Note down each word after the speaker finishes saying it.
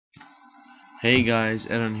Hey guys,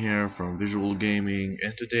 Aaron here from Visual Gaming,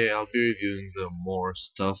 and today I'll be reviewing the More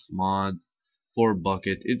Stuff mod for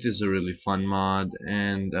Bukkit. It is a really fun mod,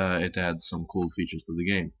 and it adds some cool features to the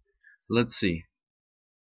game. Let's see.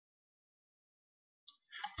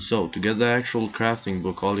 So, to get the actual crafting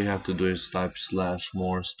book, all you have to do is type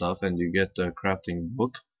 /more stuff, and you get the crafting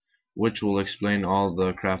book, which will explain all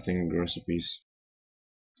the crafting recipes.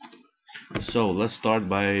 So let's start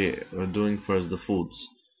by doing first the foods.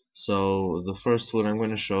 So the first food I'm going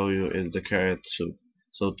to show you is the carrot soup.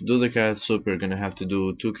 So to do the carrot soup, you're going to have to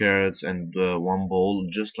do 2 carrots and 1 bowl,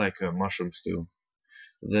 just like a mushroom stew.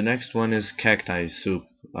 The next one is cacti soup.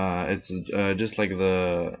 It's just like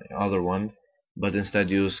the other one, but instead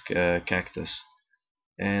use cactus.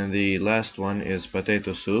 And the last one is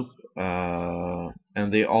potato soup.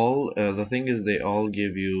 And the thing is, they all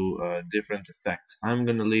give you different effects. I'm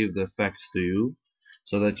gonna leave the effects to you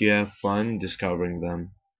so that you have fun discovering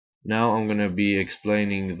them. Now I'm gonna be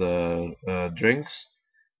explaining the drinks,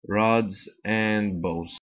 rods, and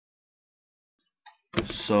bows.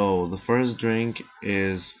 So the first drink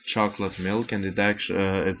is chocolate milk, and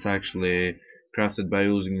it's actually crafted by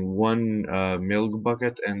using one milk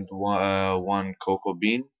bucket and one cocoa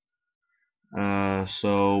bean.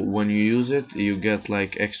 So when you use it, you get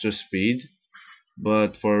like extra speed,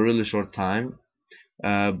 but for a really short time.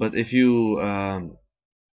 But if you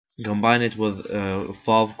combine it with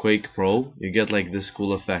Valve Quake Pro, you get like this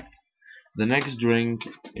cool effect. The next drink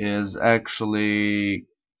is actually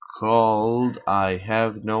called, I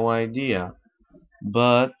have no idea,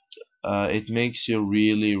 but it makes you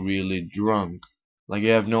really drunk. Like, you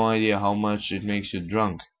have no idea how much it makes you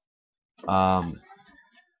drunk. Um,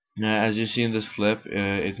 as you see in this clip,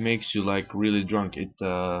 it makes you like really drunk. It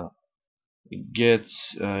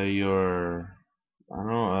gets your, I don't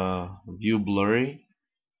know, view blurry,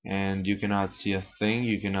 and you cannot see a thing.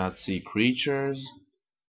 You cannot see creatures,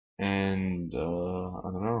 and I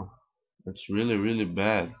don't know. It's really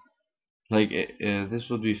bad. Like, this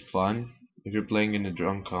would be fun if you're playing in a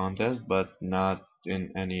drunk contest, but not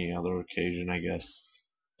in any other occasion, I guess.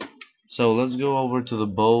 So let's go over to the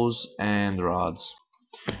bows and rods.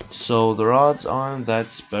 So the rods aren't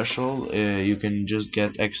that special. You can just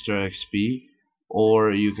get extra XP, or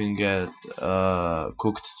you can get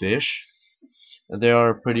cooked fish. They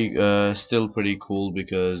are still pretty cool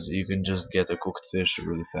because you can just get a cooked fish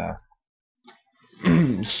really fast.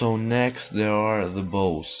 So next there are the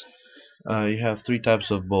bows. You have 3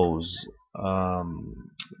 types of bows: um,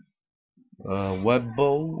 web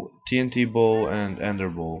bow, TNT bow, and ender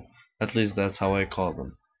bow. At least that's how I call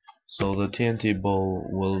them. So the TNT bow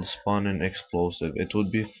will spawn an explosive. It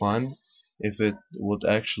would be fun if it would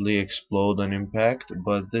actually explode on impact,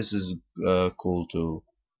 but this is cool too.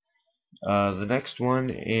 The next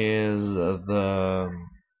one is the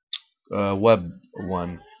web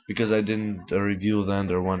one, because I didn't review the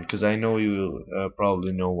ender one, because I know you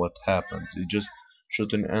probably know what happens. You just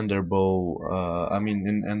shoot an ender bow,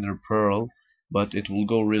 an ender pearl, but it will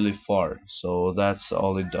go really far. So that's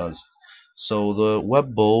all it does. So the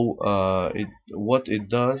web bow, what it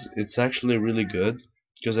does, it's actually really good,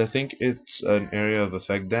 because I think it's an area of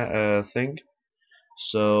effect thing.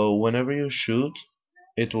 So whenever you shoot,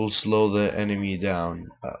 it will slow the enemy down.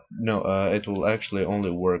 No, it will actually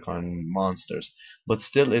only work on monsters, but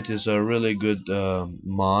still it is a really good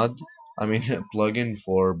mod. Plugin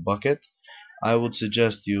for Bukkit. I would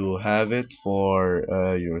suggest you have it for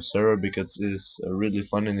your server, because it's really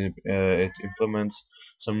fun, and it implements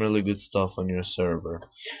some really good stuff on your server.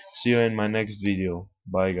 See you in my next video.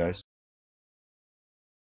 Bye guys.